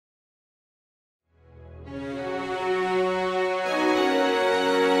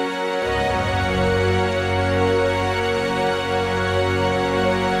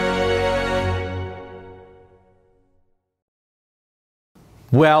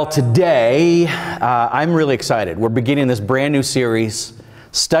Well, today I'm really excited. We're beginning this brand new series,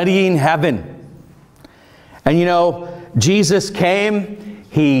 Studying Heaven. And you know, Jesus came,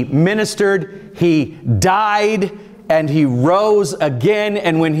 He ministered, He died, and He rose again.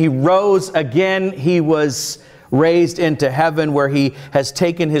 And when He rose again, He was raised into heaven, where He has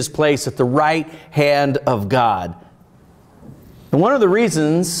taken His place at the right hand of God. And one of the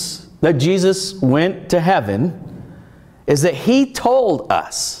reasons that Jesus went to heaven is that He told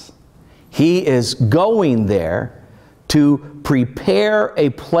us He is going there to prepare a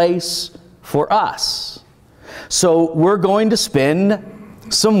place for us. So we're going to spend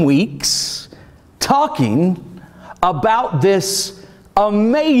some weeks talking about this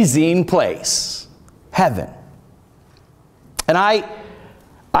amazing place, heaven. And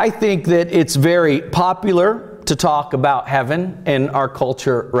I think that it's very popular to talk about heaven in our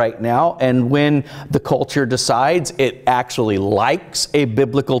culture right now. And when the culture decides it actually likes a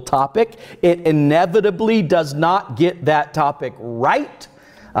biblical topic, it inevitably does not get that topic right.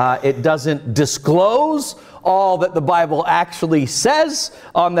 It doesn't disclose all that the Bible actually says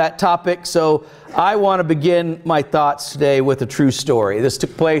on that topic. So I want to begin my thoughts today with a true story. This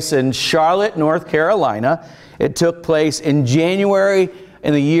took place in Charlotte, North Carolina. It took place in January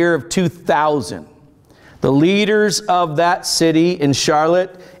in the year of 2000. The leaders of that city in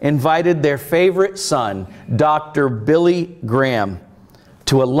Charlotte invited their favorite son, Dr. Billy Graham,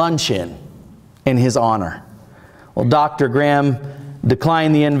 to a luncheon in his honor. Well, Dr. Graham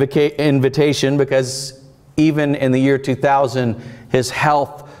declined the invitation because even in the year 2000, his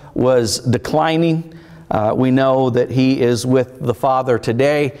health was declining. We know that he is with the Father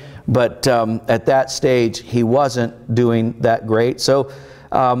today, but at that stage, he wasn't doing that great. So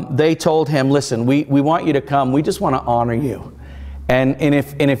they told him, listen, we want you to come. We just want to honor you. And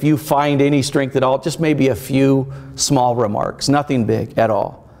if you find any strength at all, just maybe a few small remarks, nothing big at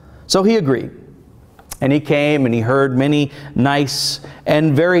all. So he agreed. And he came and he heard many nice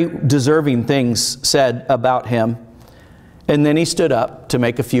and very deserving things said about him. And then he stood up to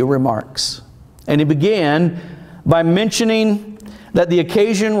make a few remarks. And he began by mentioning that the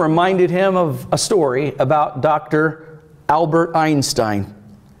occasion reminded him of a story about Dr. Albert Einstein.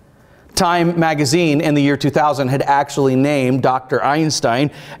 Time magazine in the year 2000 had actually named Dr. Einstein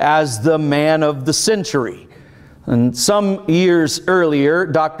as the man of the century. And some years earlier,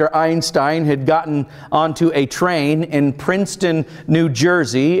 Dr. Einstein had gotten onto a train in Princeton, New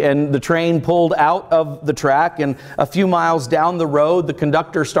Jersey, and the train pulled out of the track, and a few miles down the road, the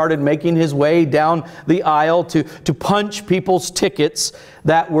conductor started making his way down the aisle to punch people's tickets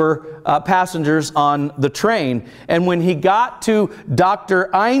that were passengers on the train. And when he got to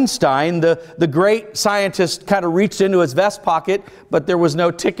Dr. Einstein, the great scientist kind of reached into his vest pocket, but there was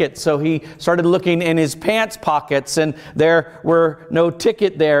no ticket. So he started looking in his pants pockets, and there were no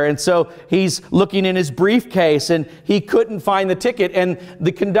ticket there. And so he's looking in his briefcase, and he couldn't find the ticket. And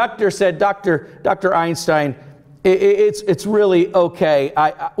the conductor said, Dr. Einstein, it's really okay.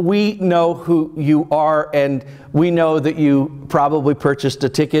 We know who you are, and we know that you probably purchased a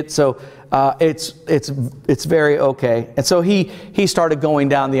ticket, so it's very okay. And so he started going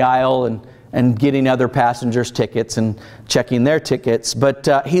down the aisle and getting other passengers' tickets and checking their tickets.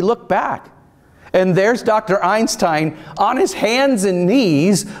 But he looked back, and there's Dr. Einstein on his hands and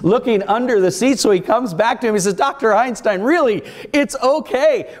knees looking under the seat. So he comes back to him. He says, Dr. Einstein, really, it's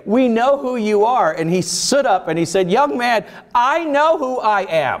okay. We know who you are. And he stood up and he said, young man, I know who I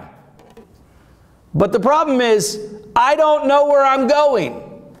am. But the problem is, I don't know where I'm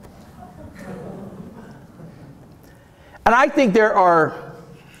going. And I think there are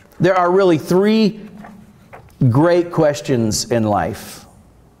really three great questions in life.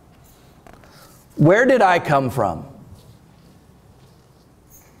 Where did I come from?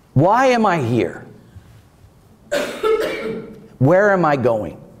 Why am I here? Where am I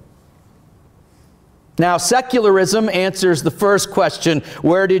going? Now, secularism answers the first question,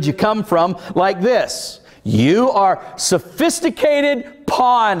 where did you come from, like this: you are sophisticated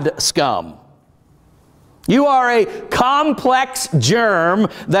pond scum. You are a complex germ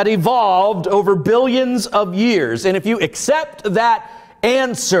that evolved over billions of years. And if you accept that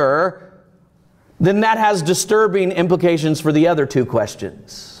answer, then that has disturbing implications for the other two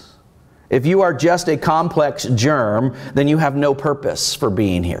questions. If you are just a complex germ, then you have no purpose for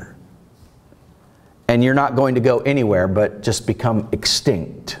being here. And you're not going to go anywhere but just become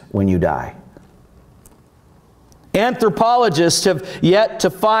extinct when you die. Anthropologists have yet to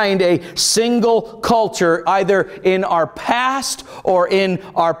find a single culture, either in our past or in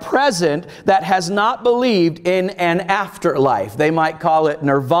our present, that has not believed in an afterlife. They might call it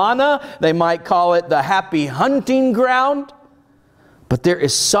nirvana, they might call it the happy hunting ground, But there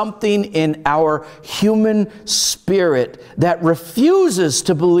is something in our human spirit that refuses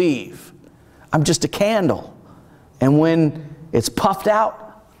to believe. I'm just a candle. And when it's puffed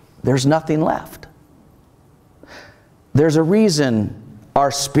out, there's nothing left. There's a reason our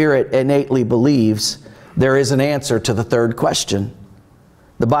spirit innately believes there is an answer to the third question.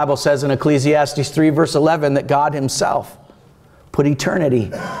 The Bible says in Ecclesiastes 3 verse 11 that God himself put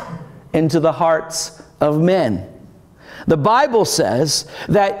eternity into the hearts of men. The Bible says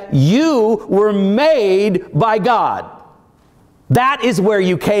that you were made by God. That is where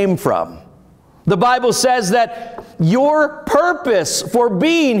you came from. The Bible says that your purpose for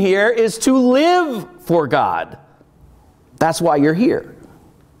being here is to live for God. That's why you're here.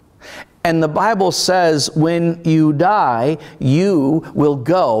 And the Bible says when you die, you will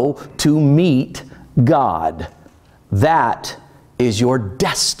go to meet God. That is your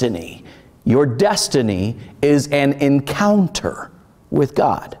destiny. Your destiny is an encounter with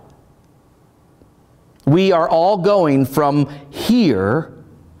God. We are all going from here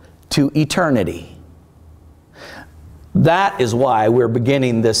to eternity. That is why we're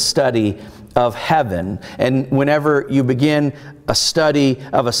beginning this study of heaven. And whenever you begin a study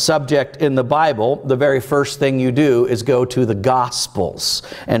of a subject in the Bible, the very first thing you do is go to the Gospels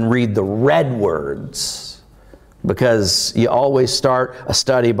and read the red words. Because you always start a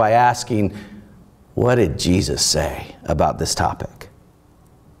study by asking, what did Jesus say about this topic?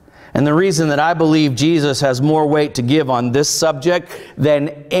 And the reason that I believe Jesus has more weight to give on this subject than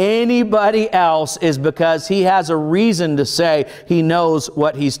anybody else is because he has a reason to say he knows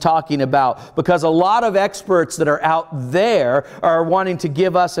what he's talking about. Because a lot of experts that are out there are wanting to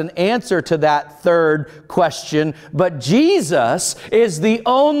give us an answer to that third question. But Jesus is the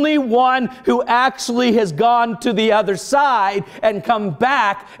only one who actually has gone to the other side and come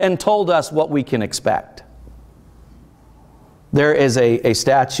back and told us what we can expect. There is a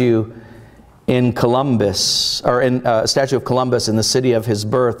statue in Columbus, or a statue of Columbus in the city of his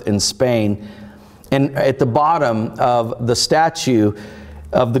birth in Spain. And at the bottom of the statue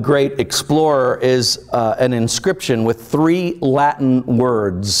of the great explorer is an inscription with 3 Latin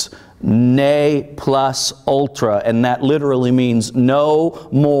words, ne plus ultra, and that literally means no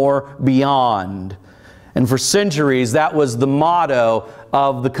more beyond. And for centuries, that was the motto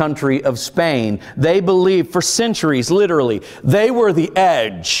of the country of Spain. They believed for centuries, literally, they were the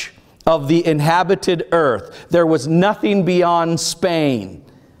edge of the inhabited earth. There was nothing beyond Spain.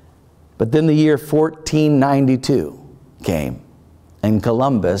 But then the year 1492 came, and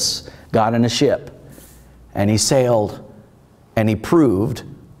Columbus got in a ship, and he sailed, and he proved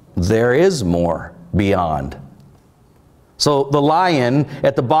there is more beyond. So the lion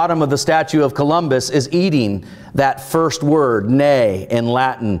at the bottom of the statue of Columbus is eating that first word, ne, in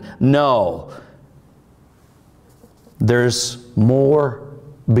Latin, no. There's more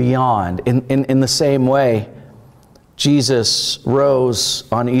beyond. In the same way, Jesus rose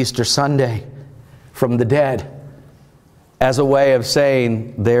on Easter Sunday from the dead as a way of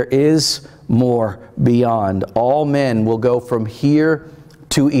saying there is more beyond. All men will go from here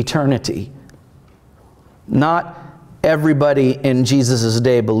to eternity. Not everybody in Jesus'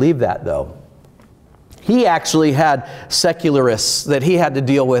 day believed that, though. He actually had secularists that he had to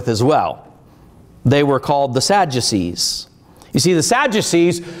deal with as well. They were called the Sadducees. You see, the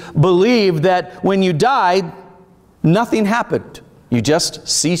Sadducees believed that when you died, nothing happened. You just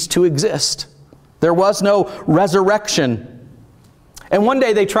ceased to exist. There was no resurrection. And one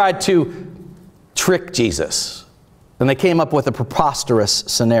day they tried to trick Jesus. And they came up with a preposterous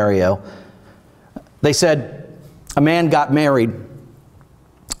scenario. They said, a man got married,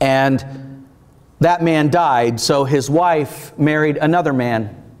 and that man died, so his wife married another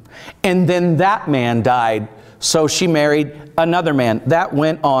man. And then that man died, so she married another man. That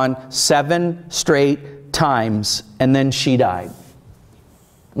went on 7 straight times, and then she died.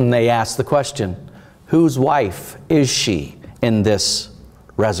 And they asked the question, whose wife is she in this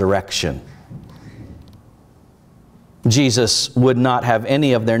resurrection? Jesus would not have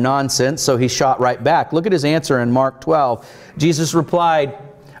any of their nonsense, so he shot right back. Look at his answer in Mark 12. Jesus replied,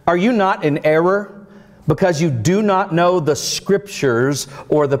 "Are you not in error? Because you do not know the Scriptures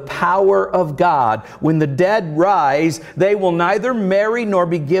or the power of God. When the dead rise, they will neither marry nor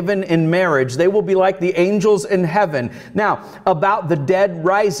be given in marriage. They will be like the angels in heaven." Now, about the dead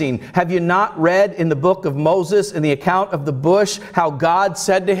rising, have you not read in the book of Moses, in the account of the bush, how God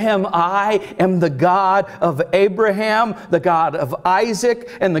said to him, "I am the God of Abraham, the God of Isaac,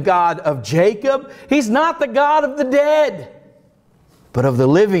 and the God of Jacob"? He's not the God of the dead, but of the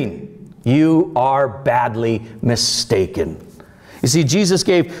living. You are badly mistaken. You see, Jesus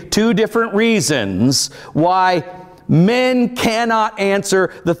gave 2 different reasons why men cannot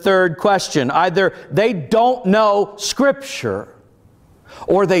answer the third question. Either they don't know Scripture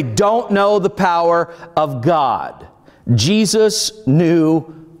or they don't know the power of God. Jesus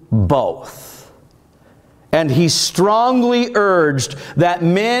knew both. And he strongly urged that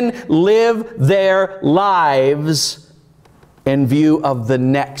men live their lives in view of the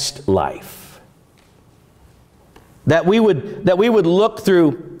next life. That we would look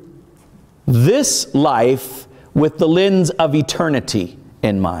through this life with the lens of eternity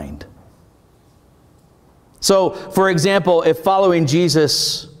in mind. So, for example, if following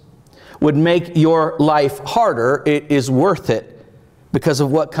Jesus would make your life harder, it is worth it because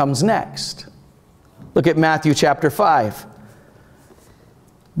of what comes next. Look at Matthew chapter 5.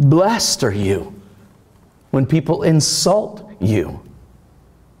 Blessed are you when people insult you,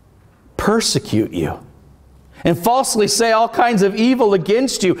 persecute you, and falsely say all kinds of evil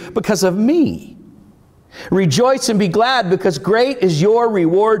against you because of me. Rejoice and be glad, because great is your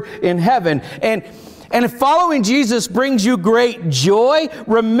reward in heaven. And if following Jesus brings you great joy,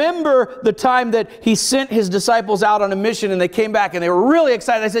 remember the time that he sent his disciples out on a mission and they came back and they were really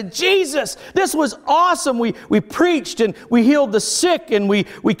excited. They said, Jesus, this was awesome. We preached and we healed the sick and we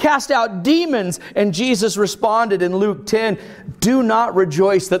cast out demons. And Jesus responded in Luke 10, do not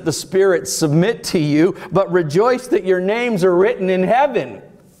rejoice that the spirits submit to you, but rejoice that your names are written in heaven.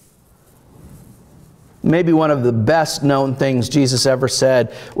 Maybe one of the best known things Jesus ever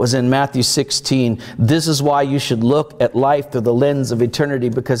said was in Matthew 16. This is why you should look at life through the lens of eternity,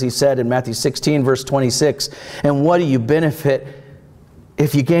 because he said in Matthew 16 verse 26, and what do you benefit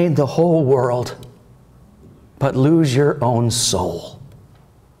if you gain the whole world but lose your own soul?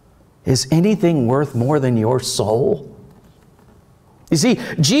 Is anything worth more than your soul? You see,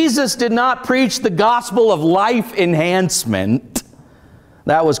 Jesus did not preach the gospel of life enhancement.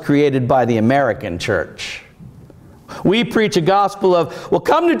 That was created by the American church. We preach a gospel of, well,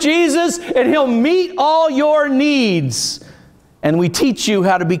 come to Jesus and he'll meet all your needs. And we teach you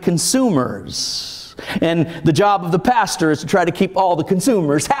how to be consumers. And the job of the pastor is to try to keep all the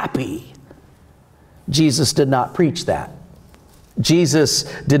consumers happy. Jesus did not preach that. Jesus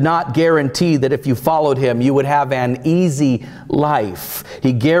did not guarantee that if you followed him, you would have an easy life.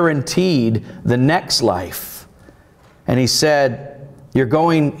 He guaranteed the next life. And he said, you're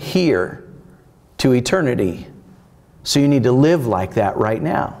going here to eternity, so you need to live like that right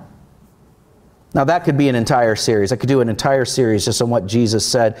now. Now that could be an entire series. I could do an entire series just on what Jesus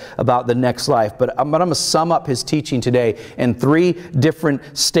said about the next life. But I'm going to sum up his teaching today in 3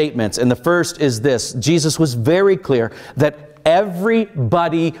 different statements. And the first is this. Jesus was very clear that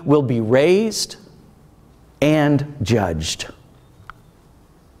everybody will be raised and judged.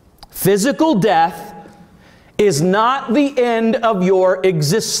 Physical death is not the end of your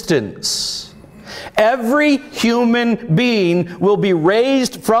existence. Every human being will be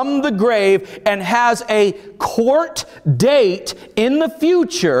raised from the grave and has a court date in the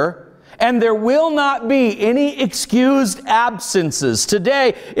future, and there will not be any excused absences.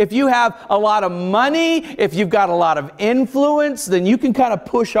 Today, if you have a lot of money, if you've got a lot of influence, then you can kind of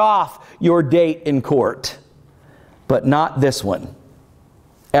push off your date in court. But not this one.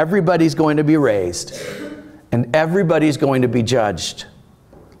 Everybody's going to be raised. And everybody's going to be judged.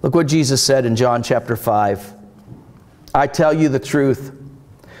 Look what Jesus said in John chapter 5. I tell you the truth.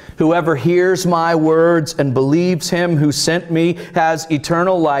 Whoever hears my words and believes him who sent me has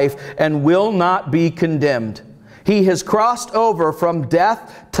eternal life and will not be condemned. He has crossed over from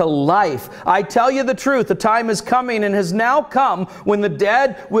death to life. I tell you the truth, the time is coming and has now come when the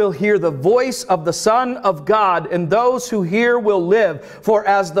dead will hear the voice of the Son of God, and those who hear will live. For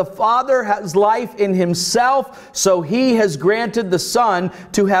as the Father has life in himself, so he has granted the Son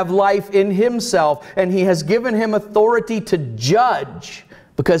to have life in himself, and he has given him authority to judge,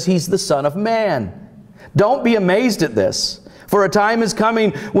 because he's the Son of Man. Don't be amazed at this. For a time is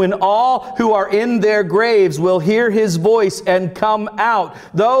coming when all who are in their graves will hear his voice and come out.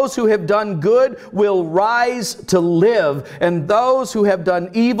 Those who have done good will rise to live, and those who have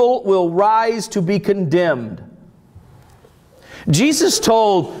done evil will rise to be condemned. Jesus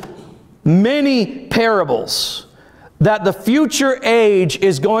told many parables that the future age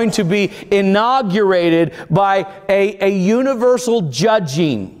is going to be inaugurated by a universal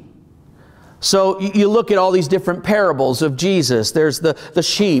judging. So you look at all these different parables of Jesus. There's the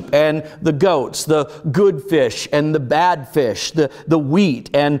sheep and the goats, the good fish and the bad fish, the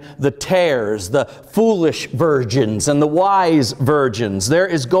wheat and the tares, the foolish virgins and the wise virgins. There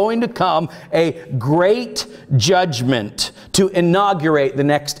is going to come a great judgment to inaugurate the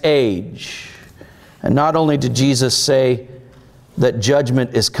next age. And not only did Jesus say that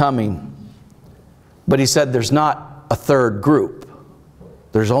judgment is coming, but he said there's not a third group.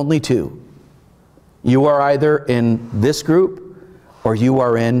 There's only two. You are either in this group or you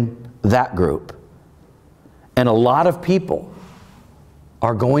are in that group. And a lot of people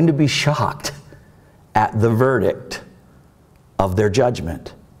are going to be shocked at the verdict of their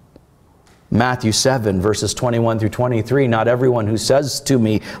judgment. Matthew 7, verses 21 through 23, not everyone who says to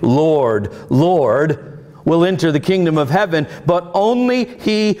me, Lord, Lord, will enter the kingdom of heaven, but only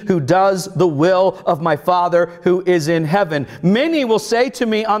he who does the will of my Father who is in heaven. Many will say to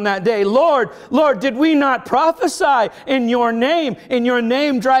me on that day, Lord, Lord, did we not prophesy in your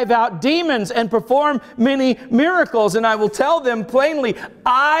name drive out demons and perform many miracles? And I will tell them plainly,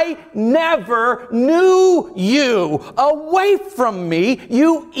 I never knew you. Away from me,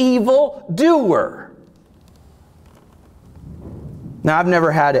 you evil doer. Now, I've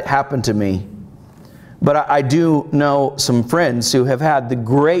never had it happen to me, but I do know some friends who have had the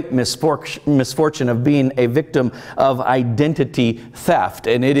great misfortune of being a victim of identity theft.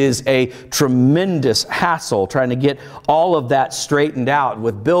 And it is a tremendous hassle trying to get all of that straightened out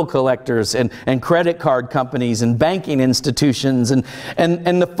with bill collectors and credit card companies and banking institutions.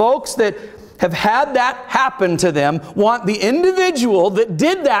 And the folks that have had that happen to them want the individual that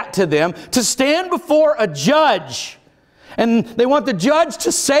did that to them to stand before a judge. And they want the judge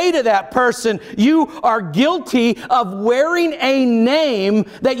to say to that person, you are guilty of wearing a name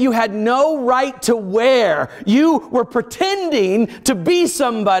that you had no right to wear. You were pretending to be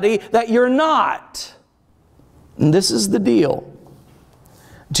somebody that you're not. And this is the deal.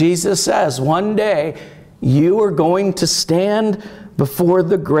 Jesus says one day you are going to stand before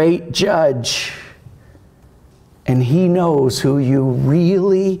the great judge, and he knows who you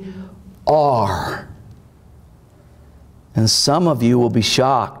really are. And some of you will be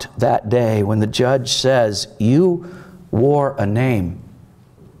shocked that day when the judge says, you wore a name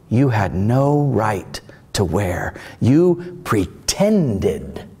you had no right to wear. You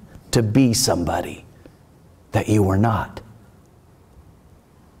pretended to be somebody that you were not.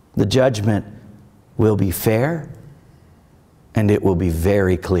 The judgment will be fair and it will be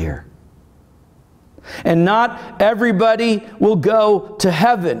very clear. And not everybody will go to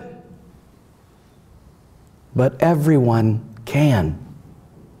heaven, but everyone can.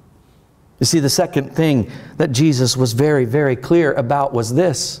 You see, the second thing that Jesus was very, very clear about was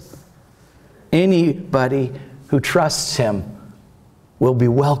this: anybody who trusts him will be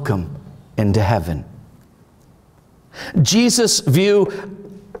welcome into heaven. Jesus' view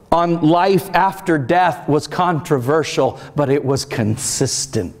on life after death was controversial, but it was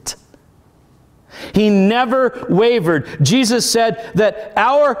consistent. He never wavered. Jesus said that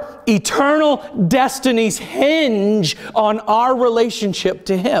our eternal destinies hinge on our relationship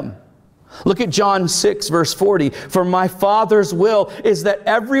to him. Look at John 6, verse 40. For my Father's will is that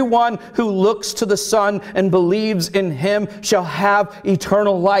everyone who looks to the Son and believes in him shall have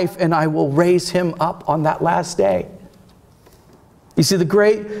eternal life, and I will raise him up on that last day. You see, the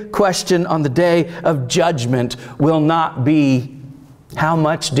great question on the day of judgment will not be, how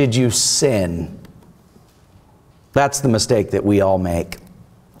much did you sin? That's the mistake that we all make.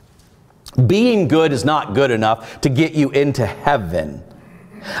 Being good is not good enough to get you into heaven.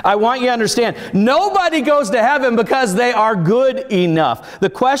 I want you to understand, nobody goes to heaven because they are good enough. The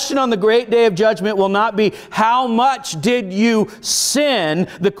question on the great day of judgment will not be, how much did you sin?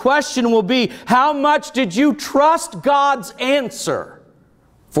 The question will be, how much did you trust God's answer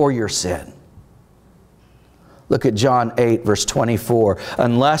for your sin? Look at John 8, verse 24.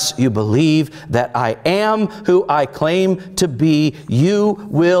 Unless you believe that I am who I claim to be, you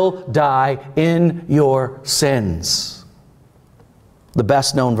will die in your sins. The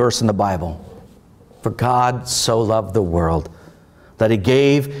best known verse in the Bible. For God so loved the world that he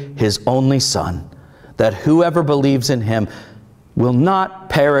gave his only Son, that whoever believes in him will not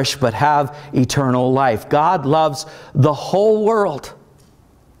perish but have eternal life. God loves the whole world,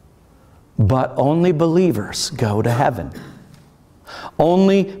 but only believers go to heaven.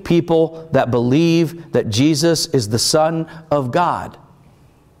 Only people that believe that Jesus is the Son of God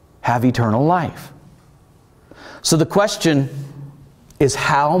have eternal life. So the question is,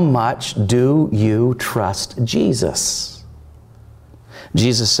 how much do you trust Jesus?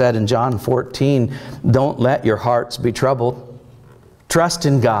 Jesus said in John 14, don't let your hearts be troubled. Trust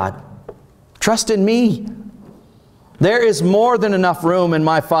in God. Trust in me. There is more than enough room in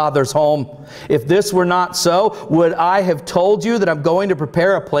my Father's home. If this were not so, would I have told you that I'm going to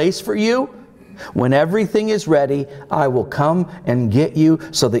prepare a place for you? When everything is ready, I will come and get you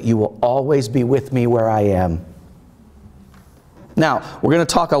so that you will always be with me where I am. Now, we're going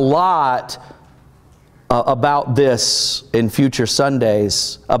to talk a lot about this in future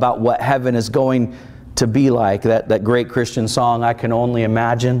Sundays, about what heaven is going to be like? That great Christian song, I Can Only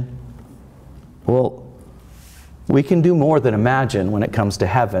Imagine? Well, we can do more than imagine when it comes to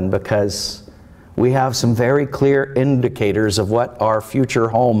heaven, because we have some very clear indicators of what our future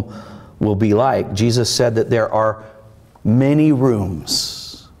home will be like. Jesus said that there are many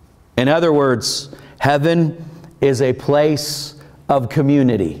rooms. In other words, heaven is a place of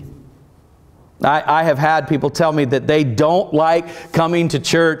community. I have had people tell me that they don't like coming to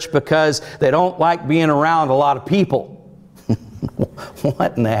church because they don't like being around a lot of people.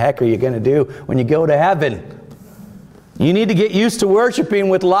 What in the heck are you going to do when you go to heaven? You need to get used to worshiping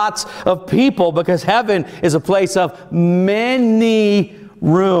with lots of people, because heaven is a place of many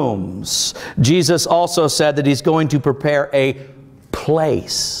rooms. Jesus also said that He's going to prepare a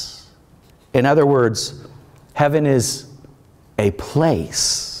place. In other words, heaven is a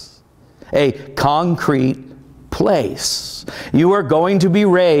place, a concrete place. You are going to be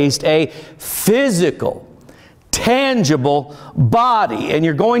raised a physical, tangible body, and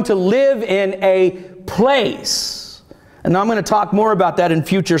you're going to live in a place. And I'm going to talk more about that in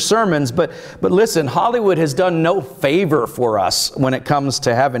future sermons, but listen, Hollywood has done no favor for us when it comes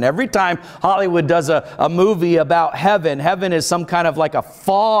to heaven. Every time Hollywood does a movie about heaven, heaven is some kind of like a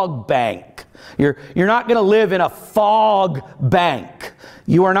fog bank. You're not going to live in a fog bank.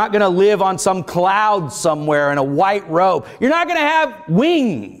 You are not going to live on some cloud somewhere in a white robe. You're not going to have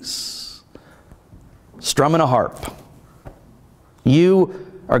wings strumming a harp. You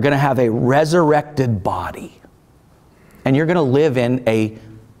are going to have a resurrected body. And you're going to live in a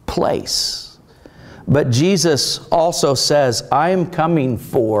place. But Jesus also says, I am coming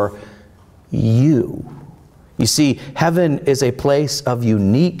for you. You see, heaven is a place of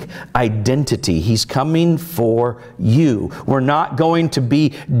unique identity. He's coming for you. We're not going to be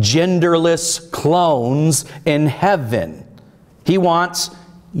genderless clones in heaven. He wants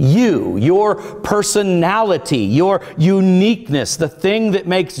you, your personality, your uniqueness, the thing that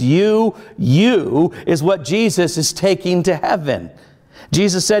makes you, you, is what Jesus is taking to heaven.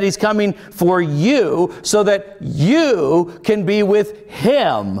 Jesus said He's coming for you so that you can be with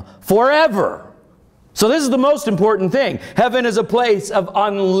Him forever. So this is the most important thing. Heaven is a place of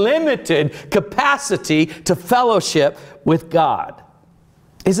unlimited capacity to fellowship with God.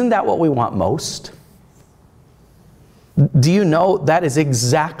 Isn't that what we want most? Do you know that is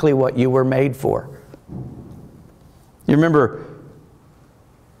exactly what you were made for? You remember,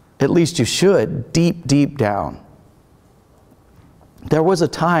 at least you should, deep, deep down. There was a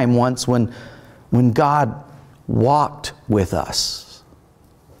time once when God walked with us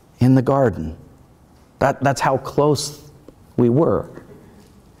in the garden. That's how close we were.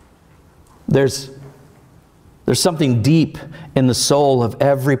 There's something deep in the soul of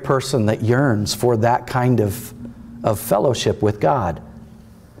every person that yearns for that kind of fellowship with God.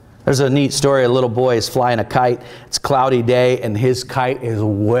 There's a neat story. A little boy is flying a kite. It's a cloudy day, and his kite is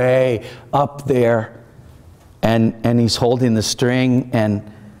way up there. And he's holding the string,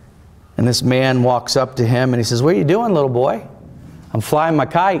 and this man walks up to him, and he says, "What are you doing, little boy?" "I'm flying my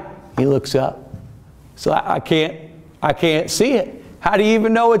kite." He looks up. "So I can't see it. How do you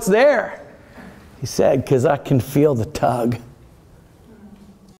even know it's there?" He said, "Because I can feel the tug."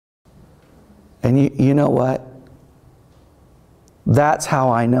 And you know what? That's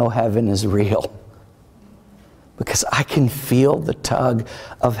how I know heaven is real. Because I can feel the tug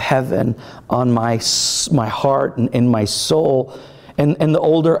of heaven on my heart and in my soul. And the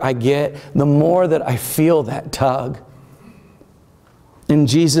older I get, the more that I feel that tug. And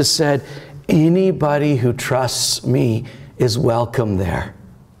Jesus said, anybody who trusts me is welcome there.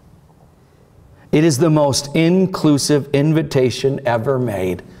 It is the most inclusive invitation ever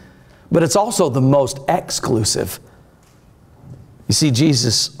made. But it's also the most exclusive. You see,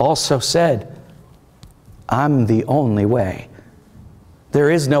 Jesus also said, I'm the only way. There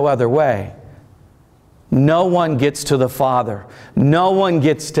is no other way. No one gets to the Father. No one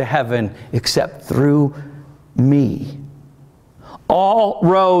gets to heaven except through me. All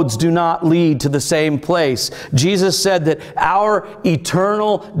roads do not lead to the same place. Jesus said that our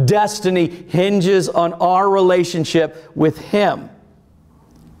eternal destiny hinges on our relationship with Him.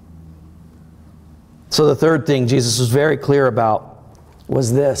 So the third thing Jesus was very clear about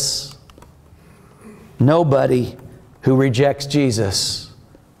was this: nobody who rejects Jesus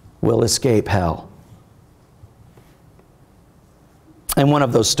will escape hell. And one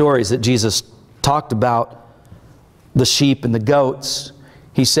of those stories that Jesus talked about, the sheep and the goats,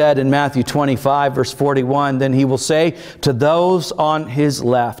 He said in Matthew 25, verse 41, then He will say to those on His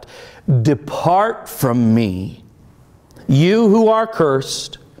left, depart from me, you who are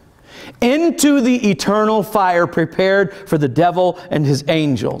cursed, into the eternal fire prepared for the devil and his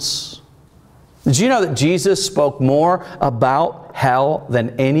angels. Did you know that Jesus spoke more about hell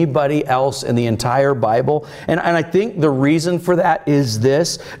than anybody else in the entire Bible? And I think the reason for that is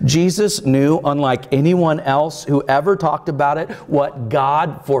this. Jesus knew, unlike anyone else who ever talked about it, what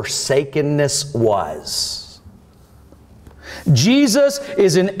God-forsakenness was. Jesus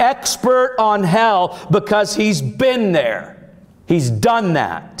is an expert on hell because He's been there. He's done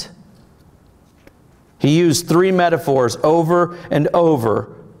that. He used 3 metaphors over and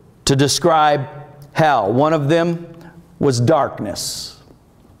over to describe hell. One of them was darkness.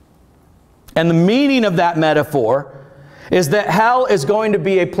 And the meaning of that metaphor is that hell is going to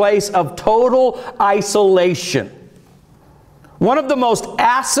be a place of total isolation. One of the most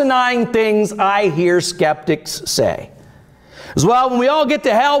asinine things I hear skeptics say is, well, when we all get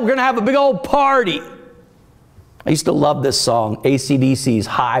to hell, we're going to have a big old party. I used to love this song, AC/DC's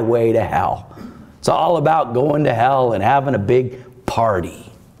Highway to Hell. It's all about going to hell and having a big party.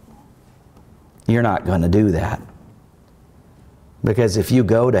 You're not going to do that. Because if you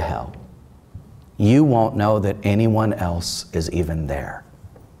go to hell, you won't know that anyone else is even there.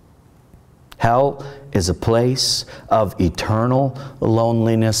 Hell is a place of eternal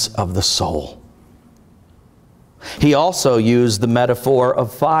loneliness of the soul. He also used the metaphor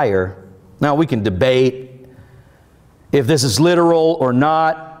of fire. Now we can debate if this is literal or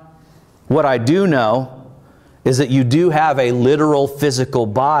not. What I do know is that you do have a literal physical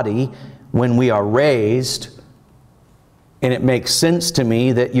body when we are raised, and it makes sense to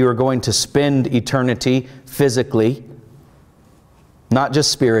me that you are going to spend eternity physically, not just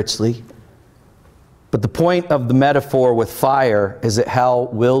spiritually. But the point of the metaphor with fire is that hell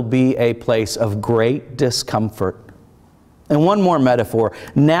will be a place of great discomfort. And one more metaphor,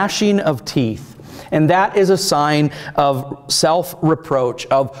 gnashing of teeth. And that is a sign of self-reproach,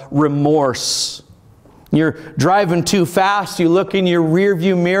 of remorse. You're driving too fast, you look in your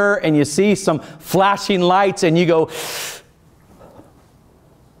rearview mirror and you see some flashing lights and you go,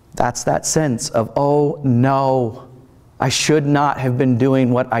 that's that sense of, oh no, I should not have been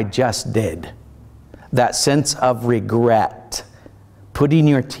doing what I just did. That sense of regret, putting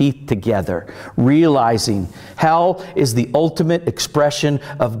your teeth together, realizing hell is the ultimate expression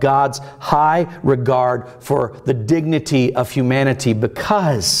of God's high regard for the dignity of humanity,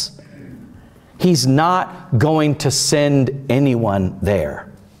 because He's not going to send anyone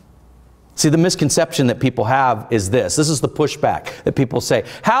there. See, the misconception that people have is this. This is the pushback that people say.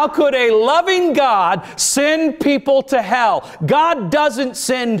 How could a loving God send people to hell? God doesn't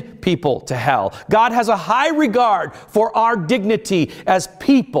send people to hell. God has a high regard for our dignity as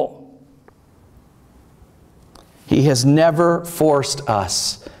people. He has never forced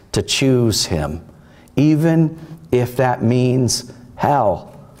us to choose Him, even if that means hell.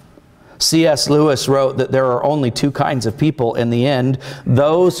 C.S. Lewis wrote that there are only 2 kinds of people in the end: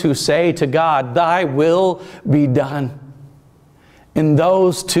 those who say to God, "Thy will be done," and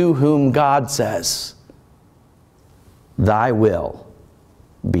those to whom God says, "Thy will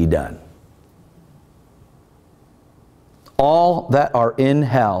be done." All that are in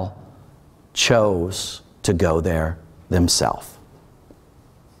hell chose to go there themselves.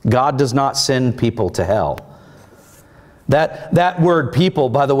 God does not send people to hell. That word people,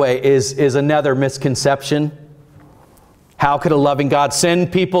 by the way, is another misconception. How could a loving God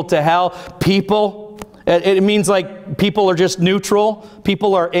send people to hell? People, it means like people are just neutral.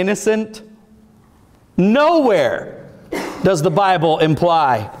 People are innocent. Nowhere does the Bible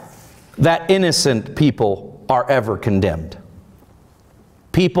imply that innocent people are ever condemned.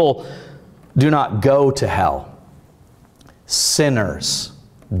 People do not go to hell. Sinners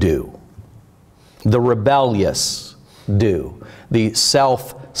do. The rebellious do. The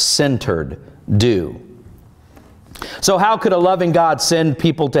self-centered do. So how could a loving God send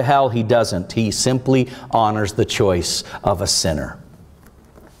people to hell? He doesn't. He simply honors the choice of a sinner.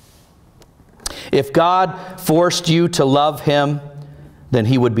 If God forced you to love Him, then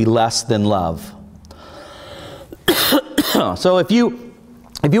He would be less than love. So if you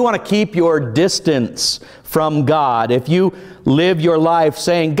want to keep your distance from God, if you live your life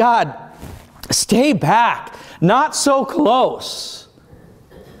saying, "God, stay back, not so close,"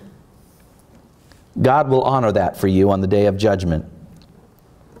 God will honor that for you on the day of judgment.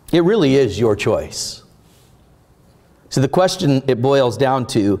 It really is your choice. So the question it boils down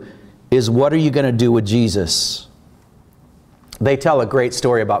to is, what are you going to do with Jesus? They tell a great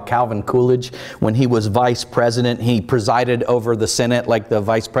story about Calvin Coolidge. When he was vice president, he presided over the Senate like the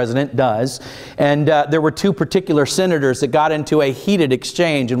vice president does. And there were 2 particular senators that got into a heated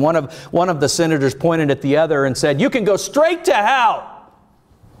exchange. And one of the senators pointed at the other and said, "You can go straight to hell."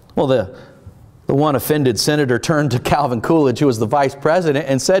 Well, The one offended senator turned to Calvin Coolidge, who was the vice president,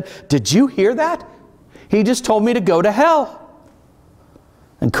 and said, "Did you hear that? He just told me to go to hell."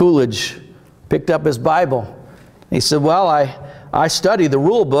 And Coolidge picked up his Bible. He said, "Well, I study the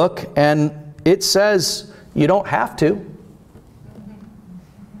rule book, and it says you don't have to.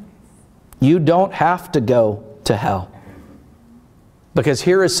 You don't have to go to hell. Because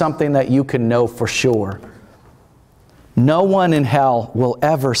here is something that you can know for sure. No one in hell will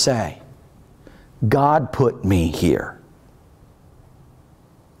ever say, 'God put me here.'"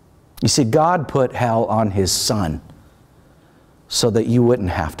 You see, God put hell on His Son so that you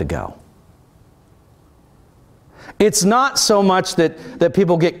wouldn't have to go. It's not so much that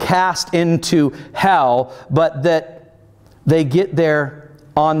people get cast into hell, but that they get there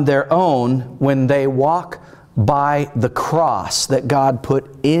on their own when they walk by the cross that God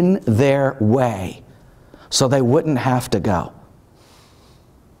put in their way so they wouldn't have to go.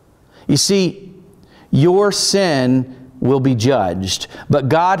 You see, your sin will be judged, but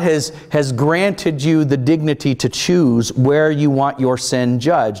God has granted you the dignity to choose where you want your sin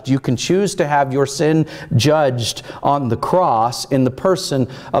judged. You can choose to have your sin judged on the cross in the person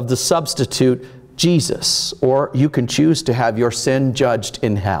of the substitute Jesus, or you can choose to have your sin judged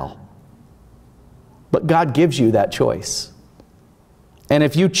in hell. But God gives you that choice. And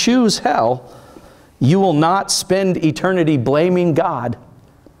if you choose hell, you will not spend eternity blaming God,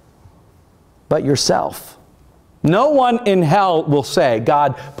 but yourself. No one in hell will say,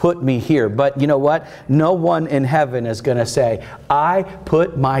 "God put me here." But you know what? No one in heaven is going to say, "I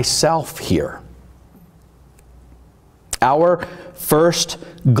put myself here." Our first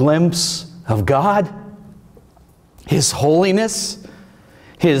glimpse of God, His holiness,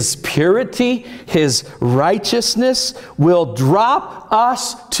 His purity, His righteousness will drop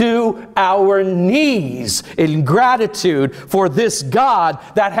us to our knees in gratitude for this God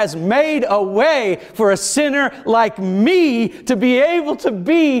that has made a way for a sinner like me to be able to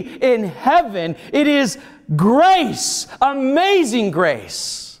be in heaven. It is grace, amazing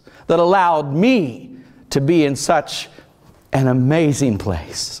grace, that allowed me to be in such an amazing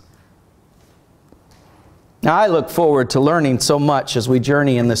place. Now, I look forward to learning so much as we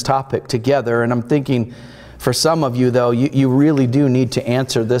journey in this topic together, and I'm thinking for some of you, though, you really do need to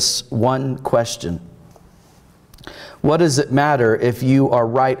answer this one question. What does it matter if you are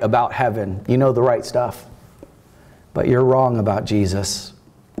right about heaven? You know the right stuff, but you're wrong about Jesus.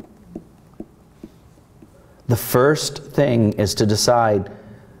 The first thing is to decide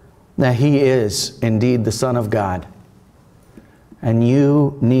that He is indeed the Son of God. And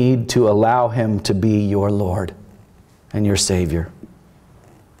you need to allow Him to be your Lord and your Savior.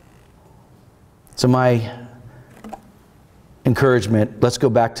 So my encouragement, let's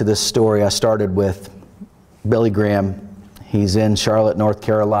go back to this story I started with. Billy Graham, he's in Charlotte, North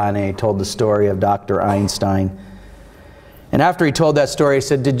Carolina. He told the story of Dr. Einstein. And after he told that story, he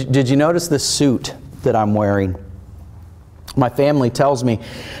said, did you notice this suit that I'm wearing? My family tells me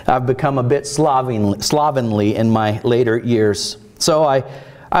I've become a bit slovenly in my later years. So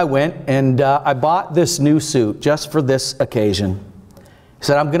I went and I bought this new suit just for this occasion. He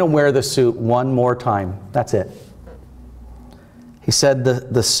said, "I'm going to wear the suit one more time. That's it." He said,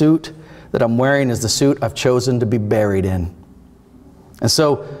 the suit that I'm wearing is the suit I've chosen to be buried in. And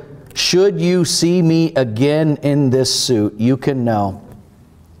so, should you see me again in this suit, you can know,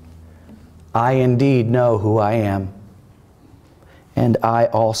 I indeed know who I am. And I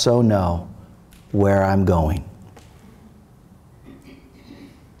also know where I'm going.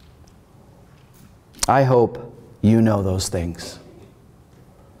 I hope you know those things.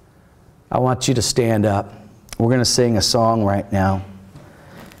 I want you to stand up. We're going to sing a song right now.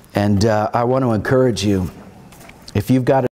 And I want to encourage you, if you've got